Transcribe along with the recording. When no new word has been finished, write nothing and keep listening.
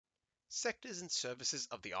Sectors and services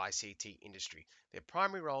of the ICT industry, their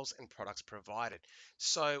primary roles and products provided.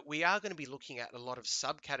 So, we are going to be looking at a lot of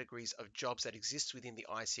subcategories of jobs that exist within the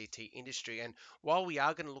ICT industry. And while we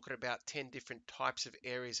are going to look at about 10 different types of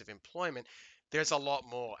areas of employment, there's a lot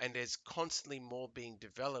more, and there's constantly more being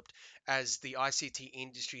developed as the ICT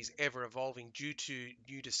industry is ever evolving due to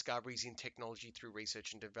new discoveries in technology through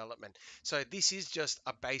research and development. So, this is just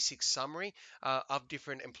a basic summary of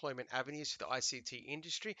different employment avenues for the ICT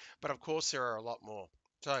industry, but of course, there are a lot more.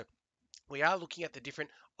 So, we are looking at the different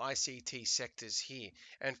ICT sectors here.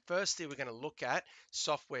 And firstly, we're going to look at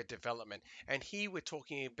software development. And here we're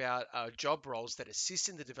talking about job roles that assist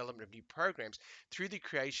in the development of new programs through the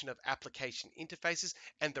creation of application interfaces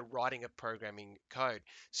and the writing of programming code.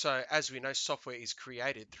 So, as we know, software is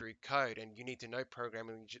created through code, and you need to know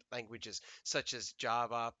programming languages such as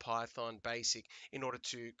Java, Python, Basic in order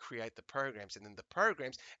to create the programs. And then the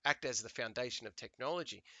programs act as the foundation of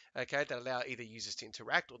technology, okay, that allow either users to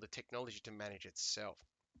interact or the technology to manage itself.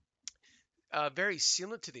 Very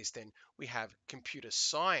similar to this, then, we have computer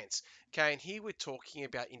science. Okay, and here we're talking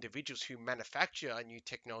about individuals who manufacture a new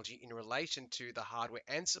technology in relation to the hardware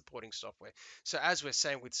and supporting software. So, as we're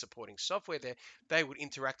saying with supporting software, there they would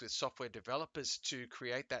interact with software developers to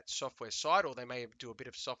create that software side, or they may do a bit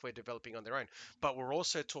of software developing on their own. But we're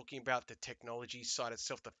also talking about the technology side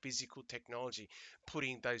itself, the physical technology,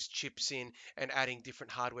 putting those chips in and adding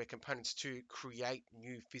different hardware components to create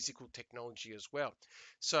new physical technology as well.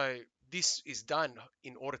 So, this is done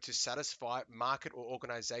in order to satisfy market or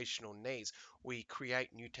organizational needs. We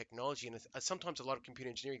create new technology, and sometimes a lot of computer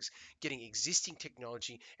engineering is getting existing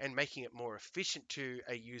technology and making it more efficient to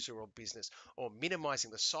a user or business, or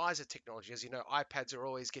minimizing the size of technology. As you know, iPads are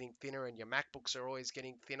always getting thinner, and your MacBooks are always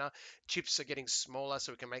getting thinner. Chips are getting smaller,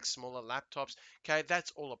 so we can make smaller laptops. Okay,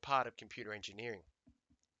 that's all a part of computer engineering.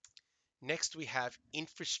 Next, we have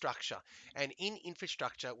infrastructure. And in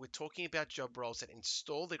infrastructure, we're talking about job roles that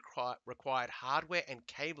install the required hardware and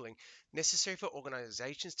cabling necessary for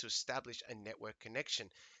organizations to establish a network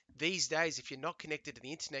connection. These days, if you're not connected to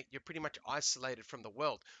the internet, you're pretty much isolated from the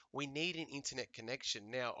world. We need an internet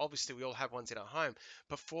connection. Now, obviously, we all have ones in our home,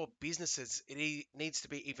 but for businesses, needs to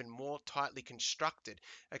be even more tightly constructed.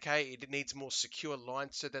 Okay, it needs more secure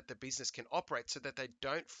lines so that the business can operate, so that they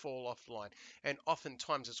don't fall offline, and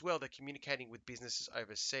oftentimes as well they're communicating with businesses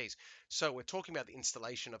overseas. So we're talking about the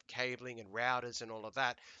installation of cabling and routers and all of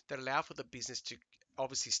that that allow for the business to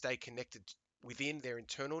obviously stay connected within their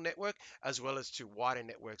internal network as well as to wider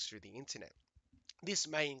networks through the internet. This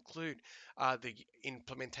may include the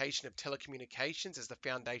implementation of telecommunications as the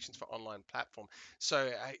foundations for online platform.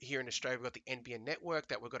 So here in Australia, we've got the NBN network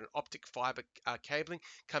that we've got an optic fiber cabling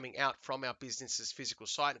coming out from our business's physical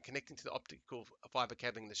site and connecting to the optical fiber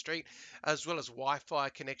cabling in the street, as well as Wi-Fi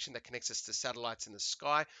connection that connects us to satellites in the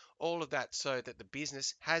sky. All of that so that the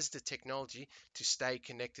business has the technology to stay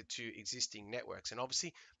connected to existing networks. And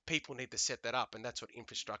obviously, people need to set that up, and that's what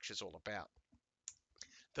infrastructure is all about.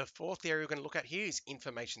 The fourth area we're going to look at here is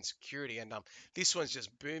information security, and this one's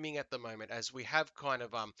just booming at the moment as we have kind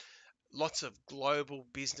of lots of global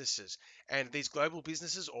businesses, and these global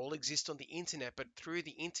businesses all exist on the internet, but through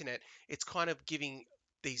the internet, it's kind of giving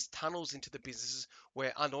these tunnels into the businesses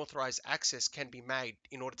where unauthorized access can be made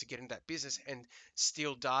in order to get into that business and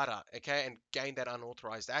steal data, okay, and gain that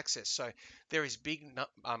unauthorized access. So there is big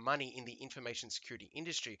money in the information security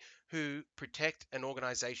industry who protect an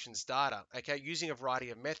organization's data, okay, using a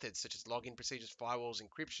variety of methods such as login procedures, firewalls,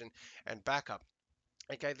 encryption, and backup.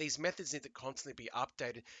 Okay, these methods need to constantly be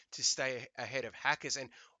updated to stay ahead of hackers, and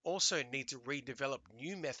also need to redevelop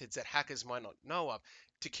new methods that hackers might not know of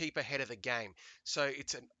to keep ahead of the game. So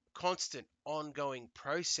it's a constant ongoing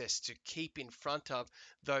process to keep in front of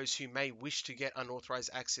those who may wish to get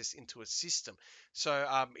unauthorized access into a system. So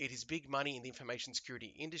it is big money in the information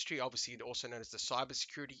security industry, obviously also known as the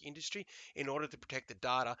cybersecurity industry, in order to protect the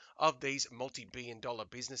data of these multi-billion dollar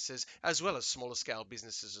businesses as well as smaller scale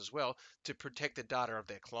businesses as well, to protect the data of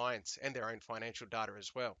their clients and their own financial data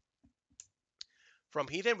as well. From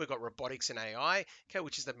here, then, we've got robotics and AI, okay,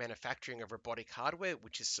 which is the manufacturing of robotic hardware,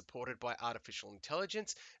 which is supported by artificial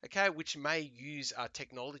intelligence, okay, which may use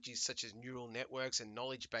technologies such as neural networks and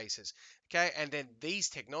knowledge bases, okay, and then these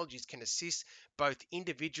technologies can assist both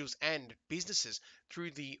individuals and businesses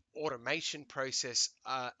through the automation process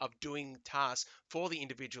of doing tasks for the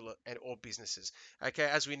individual and or businesses, okay.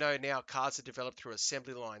 As we know now, cars are developed through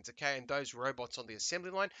assembly lines, okay, and those robots on the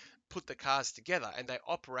assembly line put the cars together, and they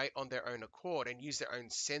operate on their own accord and use their own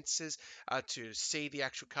sensors to see the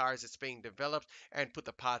actual car as it's being developed and put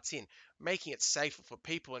the parts in, making it safer for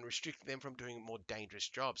people and restricting them from doing more dangerous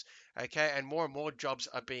jobs. Okay, and more jobs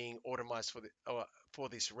are being automized for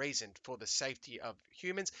this reason, for the safety of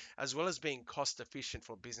humans, as well as being cost efficient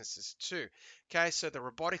for businesses too. Okay, so the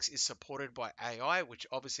robotics is supported by AI, which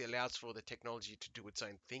obviously allows for the technology to do its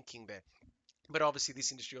own thinking there. But obviously,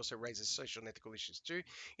 this industry also raises social and ethical issues too,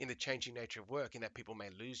 in the changing nature of work, in that people may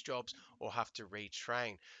lose jobs or have to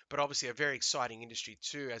retrain. But obviously, a very exciting industry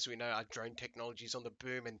too, as we know, our drone technology is on the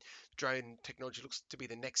boom, and drone technology looks to be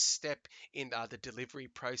the next step in the delivery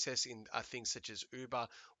process in things such as Uber,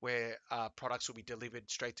 where products will be delivered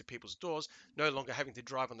straight to people's doors, no longer having to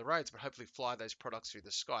drive on the roads, but hopefully fly those products through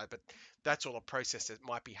the sky. But that's all a process that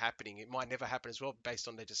might be happening. It might never happen as well, based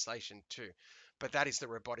on legislation too. But that is the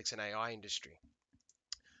robotics and AI industry.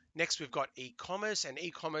 Next, we've got e-commerce, and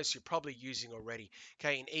e-commerce you're probably using already.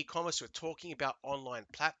 Okay, in e-commerce, we're talking about online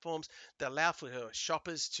platforms that allow for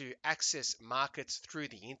shoppers to access markets through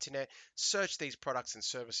the internet, search these products and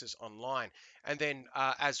services online, and then,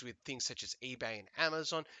 as with things such as eBay and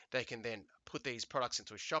Amazon, they can then put these products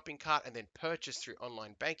into a shopping cart and then purchase through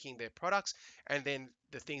online banking their products, and then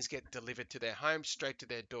the things get delivered to their home straight to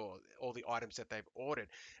their door, all the items that they've ordered.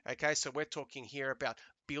 Okay, so we're talking here about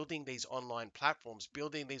building these online platforms,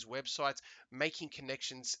 building these websites, making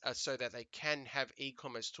connections so that they can have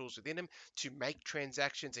e-commerce tools within them to make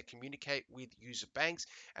transactions and communicate with user banks,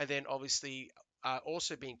 and then obviously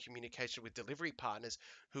also be in communication with delivery partners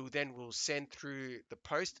who then will send through the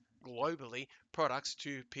post globally products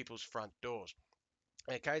to people's front doors.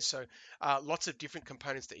 Okay, so lots of different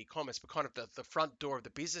components to e-commerce, but kind of the front door of the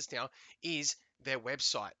business now is their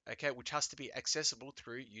website, okay, which has to be accessible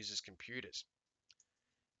through users' computers.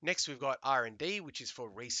 Next, we've got R&D, which is for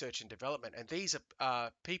research and development, and these are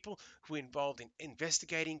people who are involved in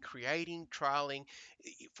investigating, creating, trialing,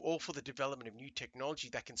 all for the development of new technology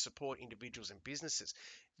that can support individuals and businesses.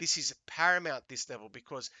 This is paramount this level,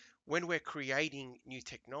 because when we're creating new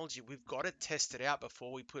technology, we've got to test it out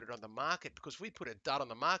before we put it on the market, because if we put a dud on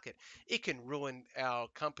the market, it can ruin our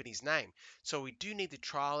company's name. So we do need to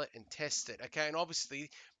trial it and test it. Okay, and obviously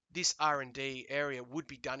this R&D area would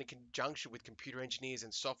be done in conjunction with computer engineers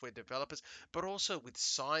and software developers, but also with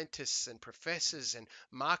scientists and professors and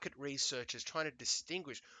market researchers, trying to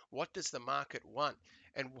distinguish what does the market want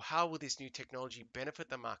and how will this new technology benefit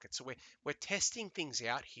the market. So we're testing things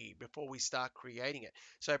out here before we start creating it.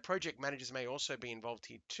 So project managers may also be involved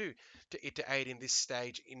here too, to aid in this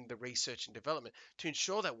stage in the research and development, to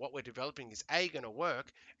ensure that what we're developing is A, going to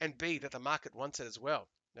work, and B, that the market wants it as well.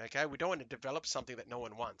 Okay, we don't want to develop something that no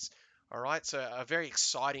one wants. All right, so a very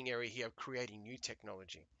exciting area here of creating new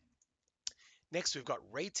technology. Next, we've got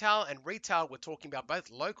retail, and retail, we're talking about both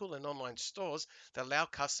local and online stores that allow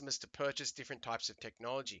customers to purchase different types of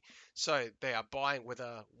technology. So they are buying,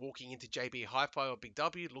 whether walking into JB Hi-Fi or Big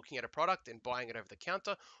W, looking at a product and buying it over the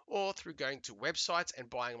counter, or through going to websites and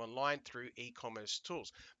buying them online through e-commerce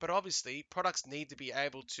tools. But obviously, products need to be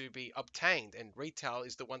able to be obtained, and retail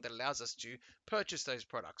is the one that allows us to purchase those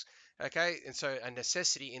products. Okay, and so a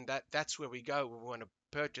necessity in that, that's where we go when we want to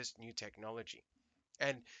purchase new technology.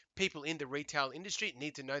 And people in the retail industry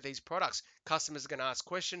need to know these products. Customers are going to ask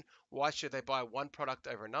question, why should they buy one product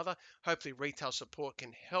over another? Hopefully retail support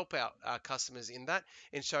can help out customers in that,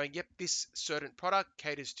 in showing, yep, this certain product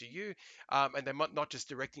caters to you, and they're not just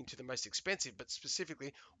directing to the most expensive, but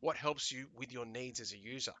specifically what helps you with your needs as a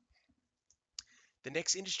user. The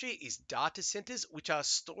next industry is data centers, which are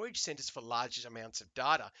storage centers for large amounts of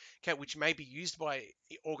data, okay, which may be used by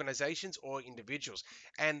organizations or individuals.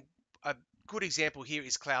 And a good example here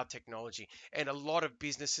is cloud technology. And a lot of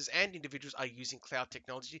businesses and individuals are using cloud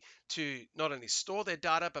technology to not only store their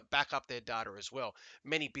data, but back up their data as well.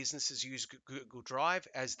 Many businesses use Google Drive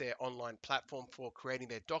as their online platform for creating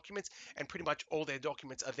their documents, and pretty much all their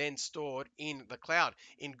documents are then stored in the cloud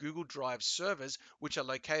in Google Drive servers, which are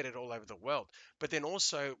located all over the world. But then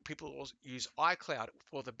also people also use iCloud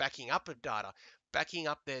for the backing up of data, backing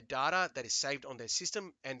up their data that is saved on their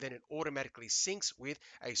system, and then it automatically syncs with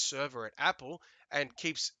a server at Apple and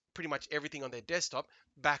keeps pretty much everything on their desktop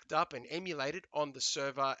backed up and emulated on the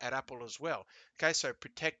server at Apple as well. Okay, so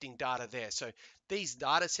protecting data there. So these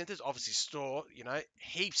data centers obviously store,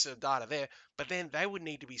 heaps of data there, but then they would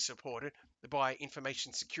need to be supported by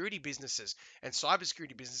information security businesses and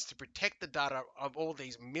cybersecurity businesses to protect the data of all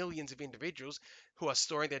these millions of individuals who are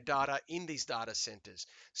storing their data in these data centers.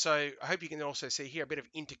 So I hope you can also see here a bit of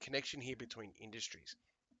interconnection here between industries.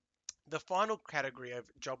 The final category of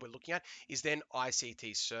job we're looking at is then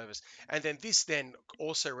ICT service. And then this then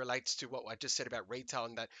also relates to what I just said about retail,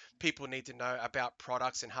 and that people need to know about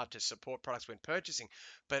products and how to support products when purchasing,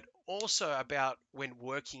 but also about when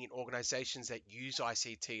working in organizations that use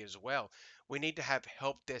ICT as well. We need to have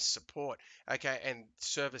help desk support, okay, and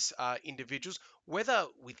service individuals whether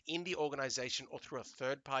within the organization or through a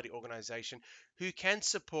third party organization who can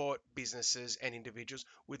support businesses and individuals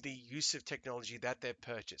with the use of technology that they've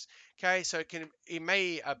purchased. Okay, so it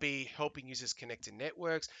may be helping users connect to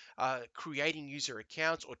networks, creating user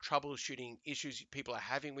accounts, or troubleshooting issues people are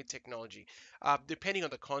having with technology, depending on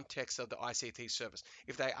the context of the ICT service.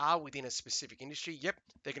 If they are within a specific industry, yep,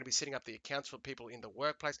 they're going to be setting up the accounts for people in the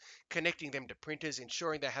workplace, connecting them to printers,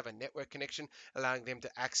 ensuring they have a network connection, allowing them to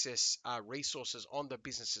access resources on the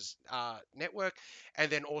business's network, and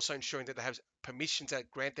then also ensuring that they have permissions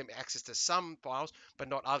that grant them access to some files but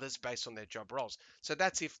not others based on their job roles. So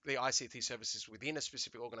that's if the ICT service is within a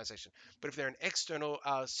specific organization. But if they're an external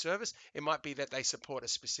service, it might be that they support a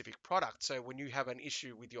specific product. So when you have an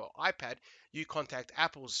issue with your iPad, you contact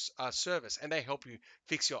Apple's service and they help you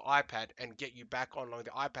fix your iPad and get you back online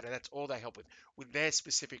the iPad, and that's all they help with their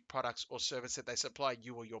specific products or service that they supply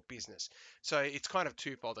you or your business. So it's kind of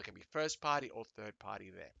twofold. It can be first party or third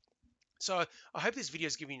party there. So I hope this video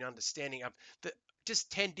is giving you an understanding of the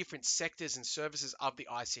just 10 different sectors and services of the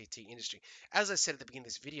ICT industry. As I said at the beginning of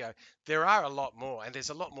this video, there are a lot more and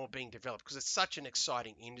there's a lot more being developed because it's such an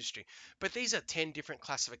exciting industry. But these are 10 different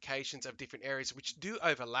classifications of different areas which do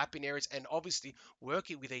overlap in areas and obviously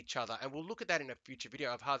working with each other. And we'll look at that in a future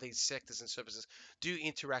video of how these sectors and services do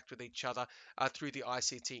interact with each other through the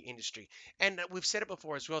ICT industry. And we've said it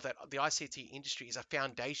before as well that the ICT industry is a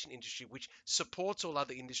foundation industry which supports all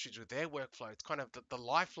other industries with their workflow. It's kind of the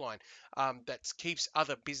lifeline that keeps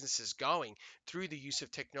other businesses going through the use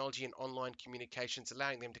of technology and online communications,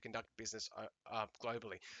 allowing them to conduct business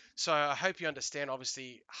globally. So I hope you understand,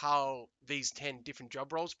 obviously, how these 10 different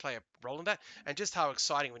job roles play a role in that and just how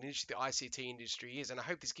exciting of an industry the ICT industry is. And I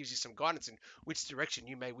hope this gives you some guidance in which direction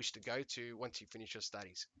you may wish to go to once you finish your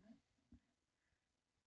studies.